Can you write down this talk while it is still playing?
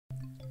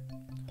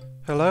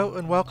Hello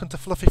and welcome to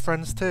Fluffy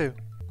Friends 2,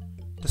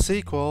 the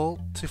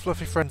sequel to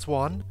Fluffy Friends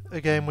 1, a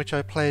game which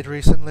I played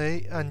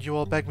recently and you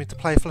all begged me to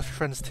play Fluffy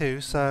Friends 2,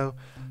 so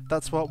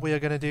that's what we are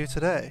going to do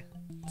today.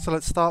 So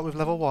let's start with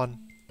level 1.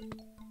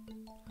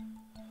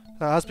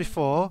 So as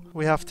before,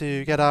 we have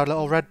to get our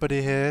little red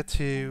buddy here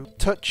to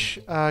touch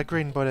our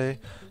green buddy,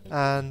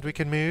 and we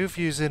can move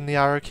using the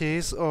arrow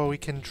keys or we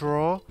can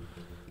draw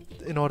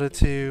in order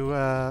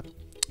to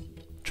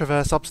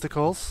traverse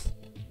obstacles.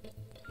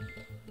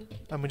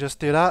 And we just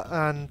do that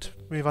and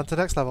move on to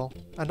the next level.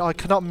 And I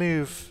cannot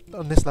move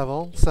on this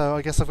level, so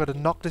I guess I've got to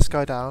knock this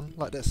guy down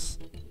like this.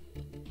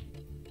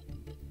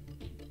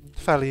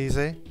 Fairly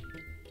easy.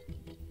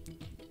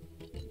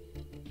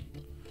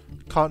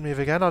 Can't move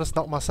again, I'll just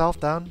knock myself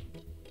down.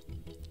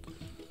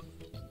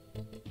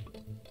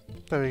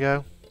 There we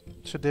go.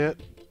 Should do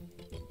it.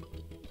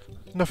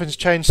 Nothing's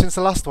changed since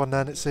the last one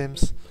then, it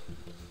seems.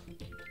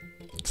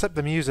 Except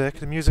the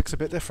music. The music's a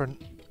bit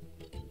different.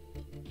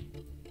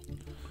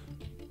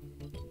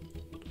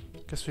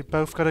 Guess we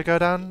both got to go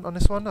down on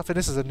this one. I think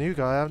this is a new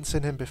guy. I haven't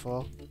seen him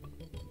before.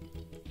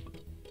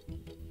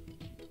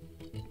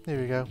 Here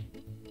we go.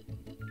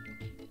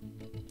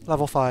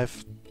 Level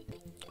 5.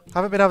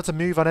 Haven't been able to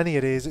move on any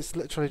of these. It's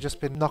literally just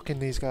been knocking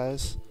these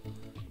guys.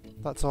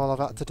 That's all I've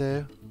had to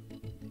do.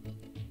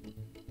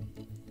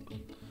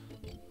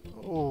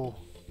 Oh.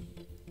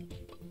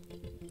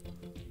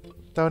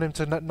 Don't want him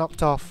to get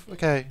knocked off.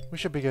 Okay, we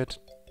should be good.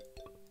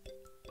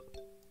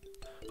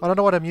 I don't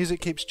know why the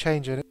music keeps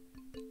changing.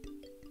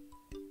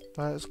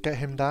 Right, let's get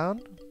him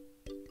down.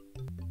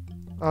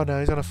 Oh no,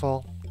 he's gonna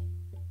fall.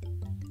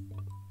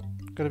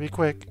 Gotta be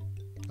quick.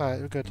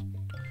 Alright, we're good.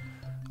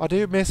 I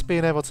do miss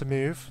being able to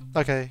move.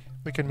 Okay,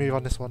 we can move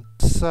on this one.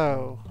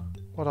 So,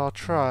 what I'll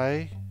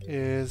try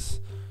is...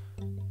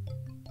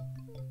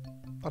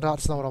 Oh,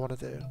 that's not what I want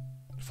to do.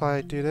 If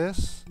I do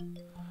this,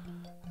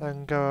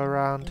 and go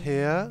around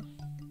here,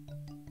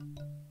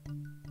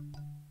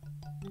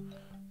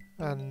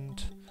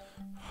 and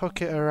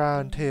hook it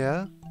around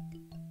here,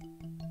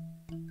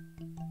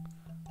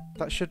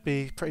 that should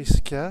be pretty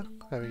secure.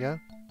 There we go.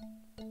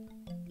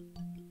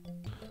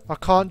 I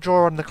can't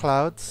draw on the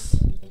clouds,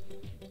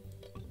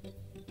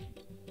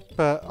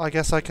 but I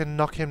guess I can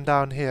knock him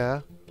down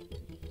here.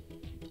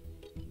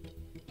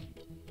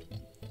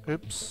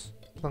 Oops.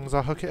 As long as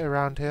I hook it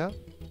around here.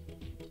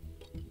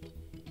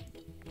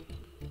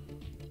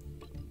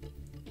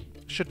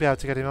 Should be able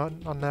to get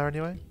him on there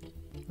anyway.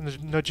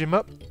 Nudge him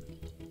up.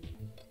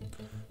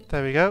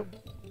 There we go.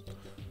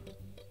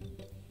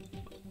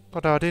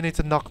 Although I do need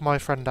to knock my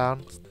friend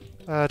down.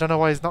 I don't know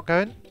why he's not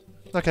going.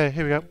 Okay,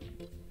 here we go.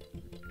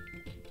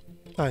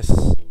 Nice.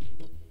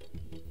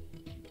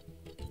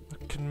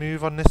 I can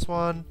move on this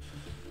one.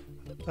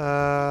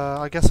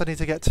 I guess I need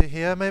to get to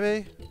here,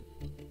 maybe?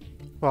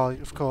 Well,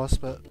 of course,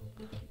 but...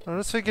 I'm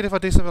just thinking if I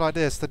do something like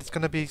this, that it's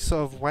going to be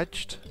sort of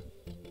wedged.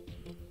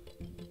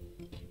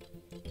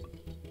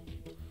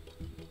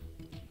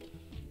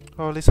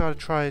 Or at least I would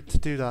try to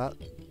do that.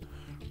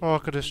 Or I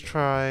could just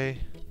try...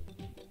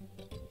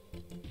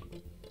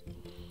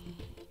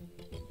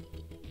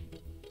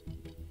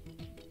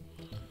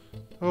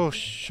 Oh,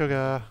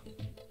 sugar.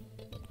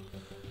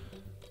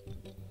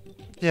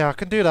 Yeah, I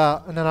can do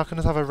that, and then I can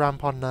just have a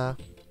ramp on there.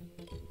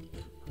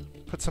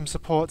 Put some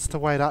supports to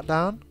weigh that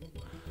down,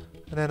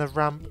 and then a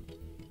ramp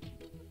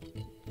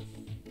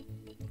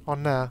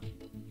on there.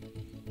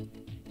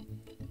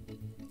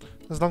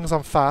 As long as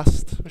I'm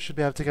fast, we should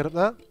be able to get up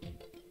there.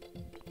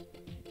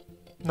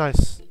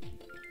 Nice.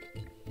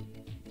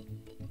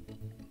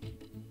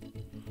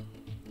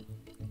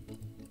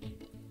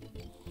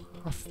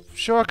 I'm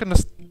sure I can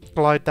just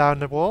glide down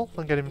the wall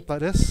and get him like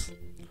this.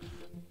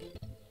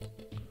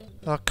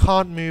 I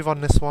can't move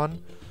on this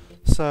one,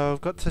 so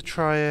I've got to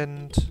try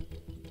and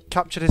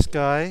capture this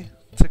guy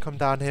to come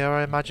down here,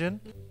 I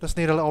imagine. Just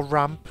need a little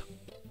ramp.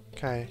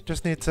 Okay,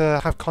 just need to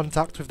have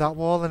contact with that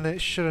wall and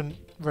it shouldn't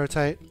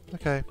rotate.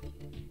 Okay,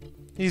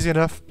 easy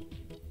enough.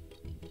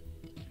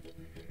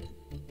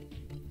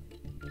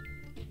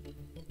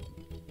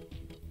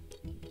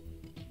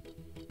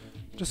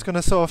 Just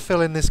gonna sort of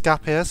fill in this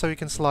gap here so we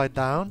can slide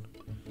down.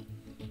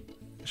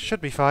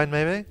 Should be fine,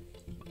 maybe.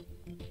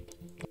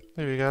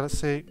 Here we go, let's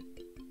see.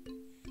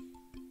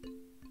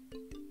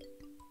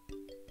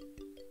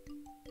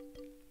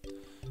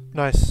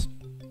 Nice.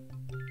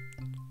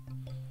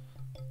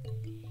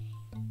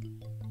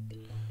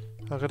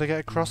 I'm gonna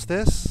get across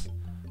this,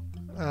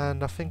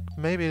 and I think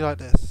maybe like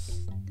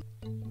this.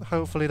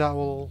 Hopefully that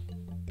will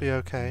be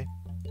okay.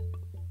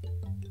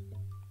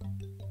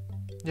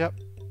 Yep.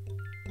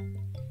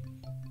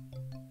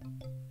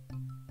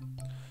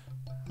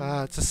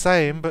 It's the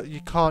same, but you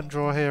can't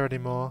draw here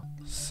anymore.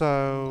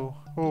 So,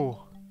 ooh.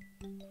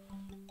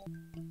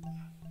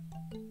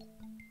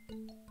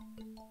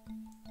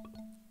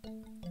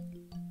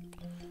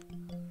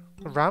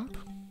 A ramp?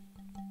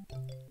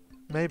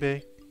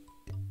 Maybe.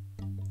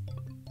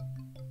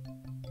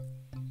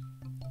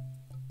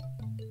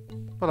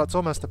 Well, that's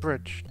almost a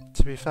bridge,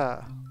 to be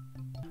fair.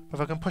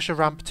 If I can push a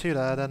ramp to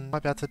there, then I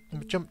might be able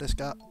to jump this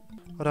gap.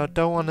 But I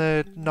don't want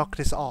to knock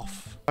this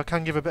off. I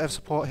can give a bit of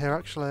support here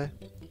actually.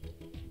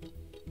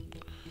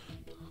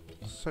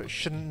 So it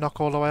shouldn't knock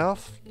all the way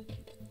off.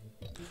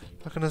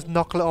 I can just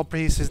knock little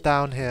pieces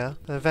down here,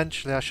 and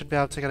eventually I should be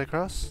able to get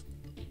across.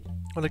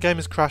 Well, the game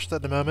is crashed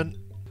at the moment.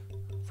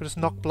 If we just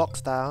knock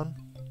blocks down,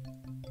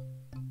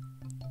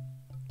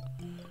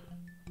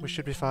 we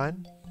should be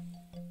fine.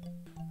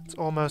 It's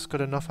almost good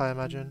enough, I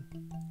imagine.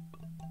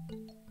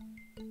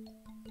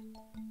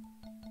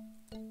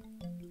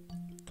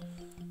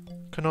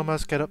 Can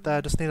almost get up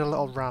there, just need a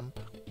little ramp.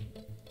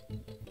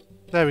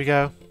 There we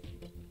go.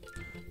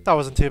 That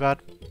wasn't too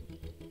bad.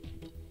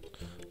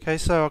 Okay,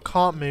 so I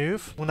can't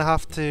move. I'm gonna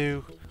have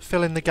to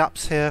fill in the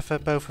gaps here for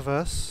both of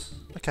us.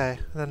 Okay,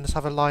 and then just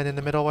have a line in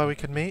the middle where we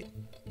can meet.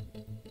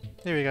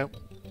 Here we go.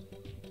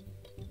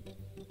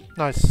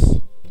 Nice.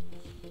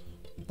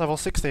 Level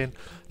 16.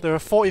 There are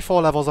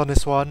 44 levels on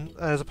this one,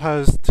 as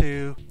opposed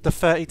to the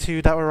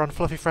 32 that were on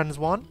Fluffy Friends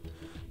 1.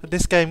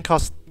 This game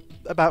cost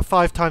about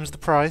 5 times the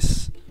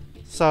price,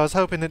 so I was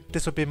hoping that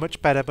this would be much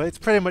better, but it's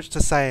pretty much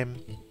the same.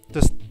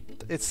 Just,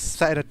 it's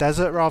set in a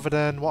desert rather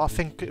than what I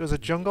think it was a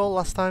jungle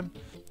last time.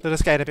 They're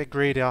just getting a bit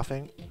greedy, I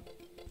think.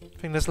 I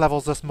think this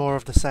level's just more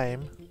of the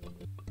same.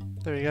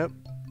 There we go.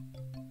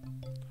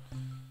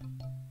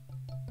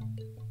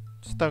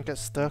 Just don't get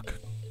stuck.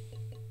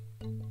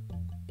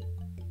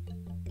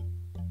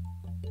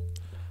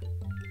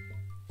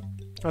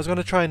 I was going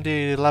to try and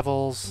do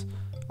levels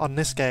on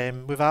this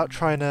game without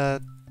trying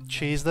to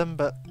cheese them,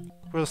 but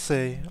we'll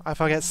see. If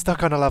I get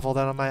stuck on a level,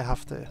 then I might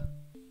have to.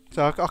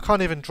 So I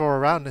can't even draw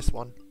around this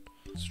one.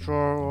 Let's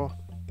draw...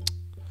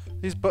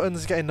 These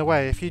buttons get in the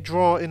way. If you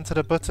draw into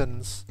the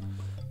buttons,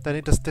 then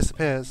it just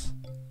disappears.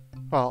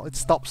 Well, it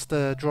stops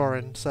the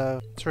drawing,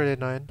 so it's really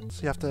annoying.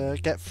 So you have to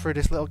get through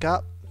this little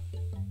gap.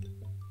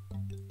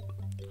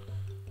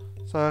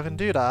 So I can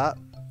do that.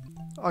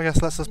 I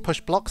guess let's just push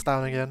blocks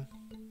down again.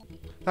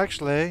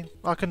 Actually,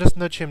 I can just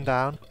nudge him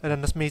down, and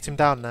then just meet him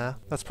down there.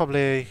 That's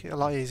probably a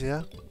lot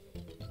easier.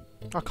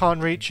 I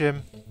can't reach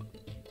him.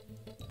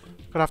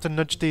 Gonna have to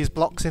nudge these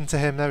blocks into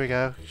him. There we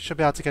go. Should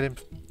be able to get him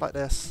like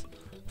this.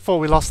 Thought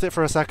we lost it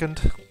for a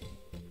second.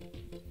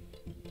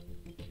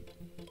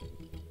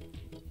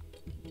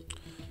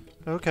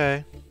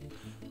 Okay.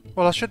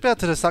 Well, I should be able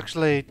to just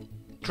actually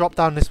drop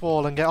down this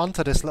wall and get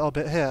onto this little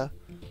bit here.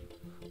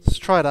 Let's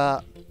try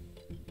that.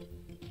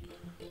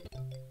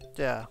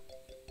 Yeah.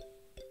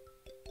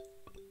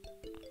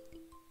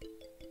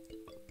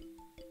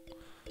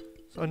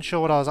 So unsure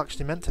what I was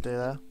actually meant to do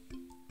there.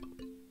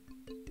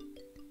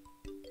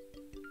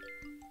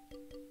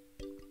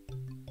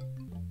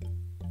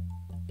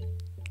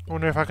 I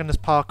wonder if I can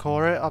just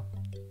parkour it. I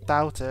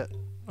doubt it.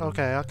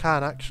 Okay, I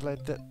can actually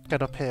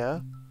get up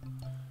here.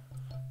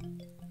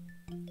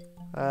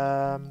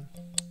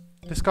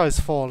 This guy's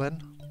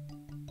falling.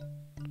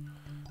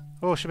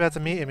 Oh, I should be able to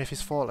meet him if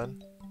he's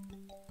fallen.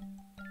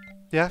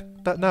 Yeah?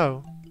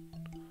 No.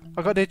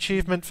 I got the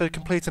achievement for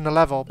completing the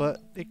level, but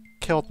it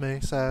killed me,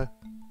 so...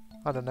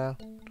 I don't know.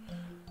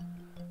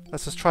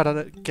 Let's just try that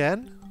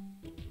again.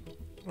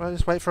 Right,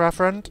 just wait for our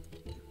friend.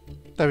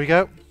 There we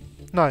go.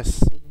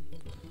 Nice.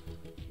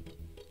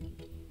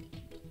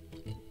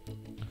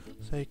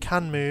 So you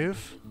can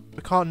move.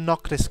 We can't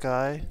knock this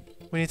guy.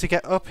 We need to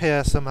get up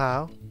here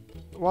somehow.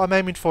 What I'm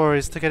aiming for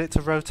is to get it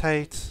to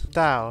rotate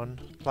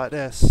down, like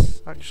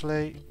this.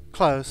 Actually,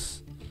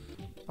 close.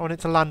 I want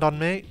it to land on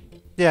me.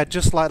 Yeah,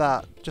 just like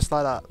that. Just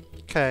like that.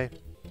 Okay.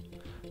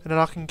 And then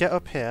I can get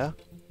up here.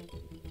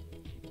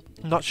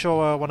 I'm not sure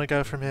where I want to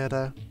go from here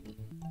though.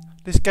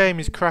 This game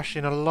is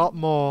crashing a lot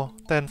more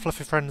than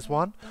Fluffy Friends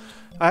 1.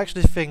 I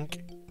actually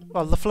think...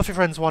 Well, the Fluffy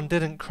Friends 1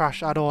 didn't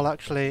crash at all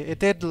actually. It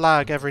did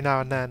lag every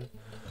now and then.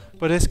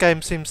 But this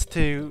game seems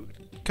to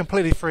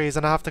completely freeze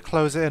and I have to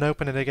close it and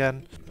open it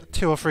again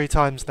 2 or 3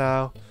 times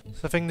now. So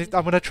I think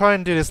I'm going to try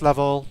and do this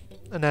level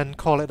and then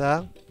call it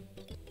there.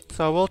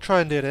 So I will try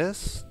and do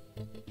this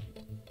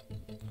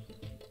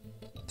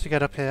to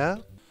get up here.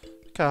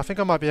 Okay, I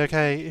think I might be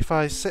okay if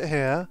I sit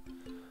here,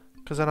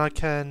 because then I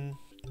can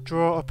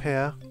draw up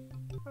here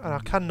and I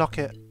can knock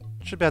it.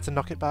 Should be able to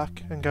knock it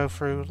back and go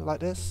through like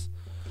this.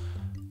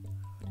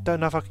 Don't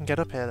know if I can get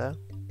up here though.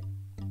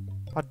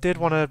 I did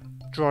want to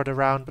draw it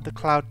around, but the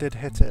cloud did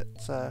hit it,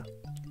 so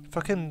if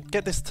I can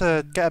get this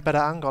to get a better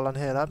angle on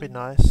here, that'd be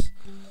nice.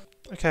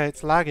 Okay,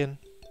 it's lagging.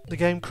 The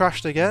game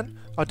crashed again.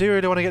 I do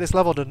really want to get this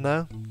level done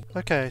though.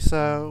 Okay,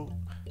 so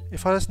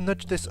if I just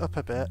nudge this up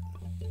a bit.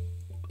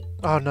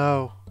 Oh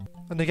no.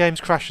 And the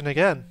game's crashing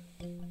again.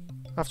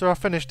 After I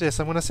finish this,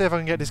 I'm going to see if I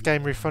can get this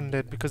game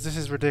refunded, because this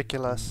is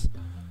ridiculous.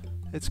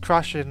 It's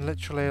crashing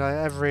literally like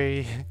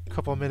every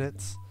couple of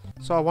minutes.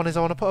 So what I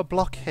want to put a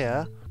block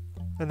here,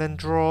 and then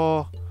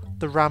draw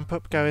the ramp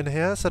up going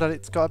here, so that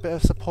it's got a bit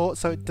of support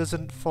so it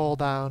doesn't fall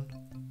down.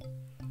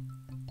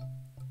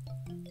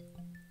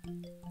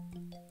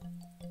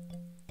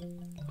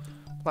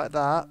 Like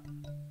that.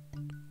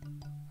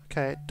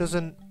 Okay,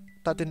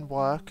 that didn't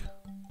work.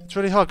 It's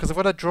really hard because I've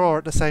got to draw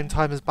at the same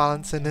time as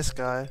balancing this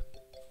guy.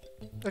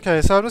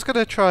 Okay, so I'm just going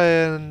to try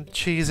and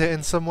cheese it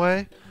in some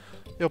way.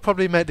 It'll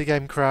probably make the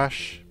game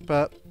crash,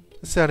 but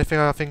it's the only thing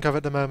I think of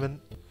at the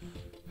moment.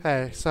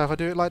 Hey, so if I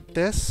do it like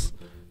this,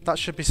 that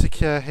should be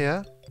secure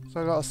here.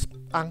 So I've got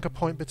an anchor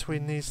point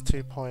between these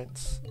 2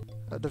 points,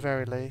 at the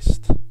very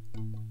least.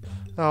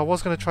 Now, I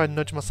was going to try and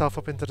nudge myself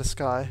up into the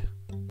sky,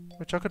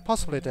 which I could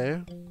possibly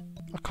do.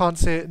 I can't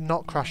see it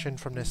not crashing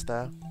from this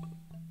there.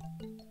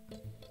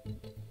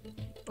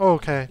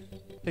 Okay,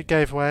 it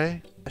gave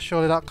way.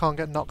 Surely that can't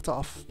get knocked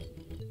off.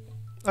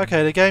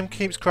 Okay, the game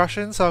keeps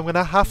crashing, so I'm going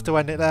to have to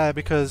end it there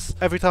because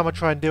every time I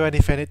try and do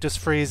anything it just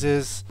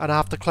freezes and I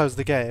have to close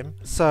the game.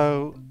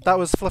 So that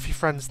was Fluffy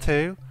Friends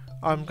 2.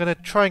 I'm going to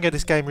try and get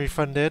this game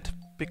refunded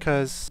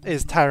because it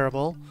is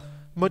terrible.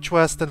 Much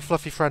worse than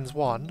Fluffy Friends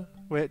 1,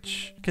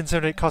 which,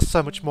 considering it costs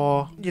so much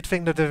more, you'd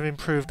think they'd have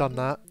improved on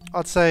that.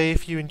 I'd say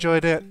if you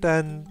enjoyed it,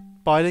 then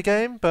buy the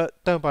game, but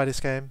don't buy this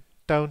game.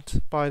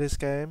 Don't buy this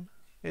game.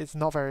 It's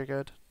not very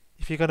good.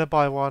 If you're going to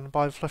buy one,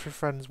 buy Fluffy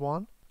Friends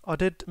 1. I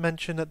did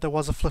mention that there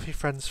was a Fluffy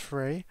Friends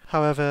 3.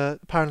 However,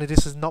 apparently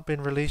this has not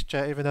been released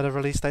yet, even though the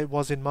release date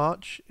was in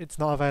March. It's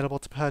not available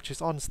to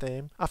purchase on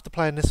Steam. After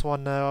playing this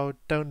one now, I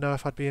don't know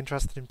if I'd be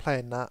interested in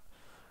playing that.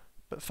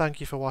 But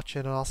thank you for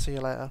watching and I'll see you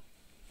later.